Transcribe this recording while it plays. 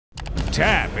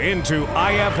Tap into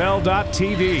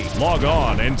IFL.tv. Log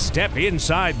on and step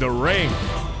inside the ring.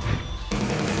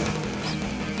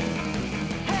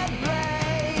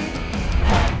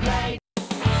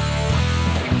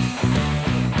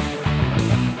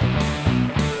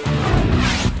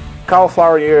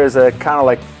 Cauliflower ear is a kind of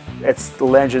like, it's the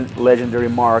legendary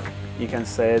mark, you can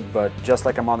say it, but just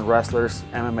like among wrestlers,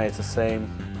 MMA it's the same.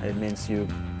 It means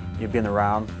you've been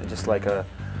around. It's just like a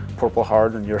Purple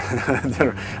Heart in your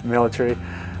military.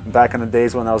 Back in the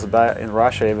days when I was back in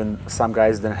Russia, even some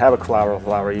guys didn't have a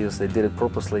cauliflower ears. They did it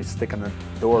purposely, stick in the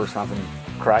door or something,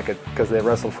 crack it, because they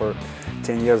wrestled for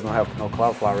 10 years and don't have no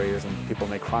cauliflower ears, and people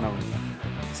make fun of them.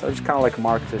 So it's kind of like a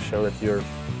mark to show that you're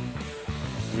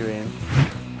in.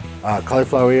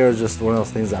 Cauliflower ear is just one of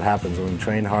those things that happens when you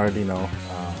train hard, you know,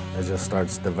 it just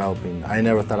starts developing. I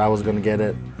never thought I was going to get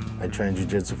it. I trained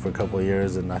jiu-jitsu for a couple of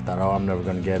years and I thought, oh, I'm never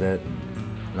going to get it.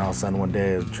 And all of a sudden one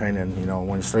day of training, you know,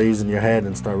 when you start using your head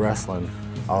and start wrestling,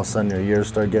 all of a sudden your ears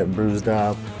start getting bruised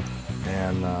up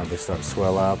and they start to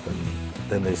swell up, and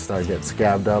then they start getting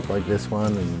scabbed up like this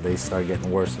one, and they start getting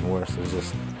worse and worse. It's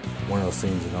just one of those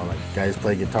things, you know, like guys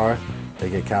play guitar, they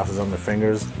get calluses on their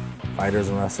fingers. Fighters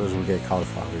and wrestlers will get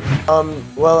cauliflower ear.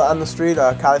 Well, on the street,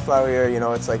 cauliflower ear, you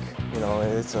know, it's like, you know,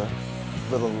 it's a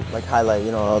little like highlight,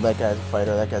 you know, oh, that guy's a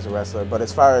fighter, that guy's a wrestler. But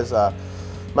as far as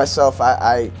myself,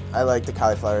 I like the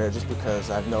cauliflower ear just because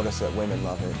I've noticed that women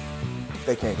love it.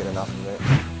 They can't get enough of it.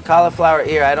 Cauliflower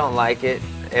ear, I don't like it.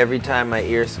 Every time my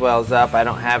ear swells up, I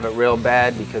don't have it real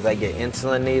bad because I get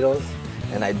insulin needles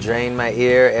and I drain my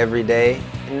ear every day.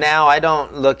 Now I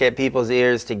don't look at people's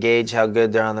ears to gauge how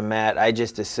good they're on the mat. I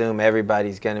just assume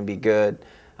everybody's going to be good.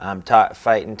 I'm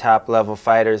fighting top-level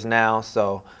fighters now,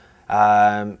 so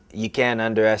you can't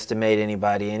underestimate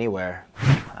anybody anywhere.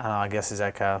 I don't know, I guess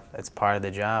it's part of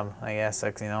the job. I guess,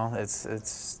 like, you know,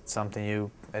 it's something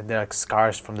they're like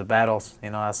scars from the battles.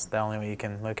 You know, that's the only way you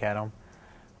can look at them.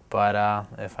 But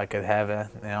if I could have it,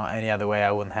 you know, any other way,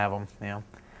 I wouldn't have them. You know,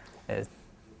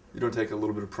 you don't take a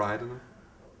little bit of pride in them?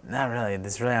 Not really.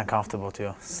 It's really uncomfortable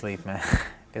to sleep, man.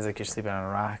 Feels like you're sleeping on a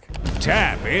rock.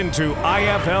 Tap into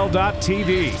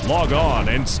IFL.tv. Log on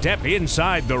and step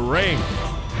inside the ring.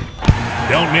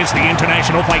 Don't miss the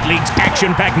International Fight League's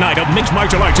action-packed night of mixed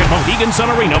martial arts at Mohegan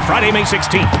Sun Arena, Friday, May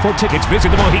 16th. For tickets, visit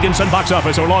the Mohegan Sun box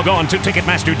office or log on to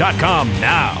Ticketmaster.com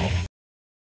now.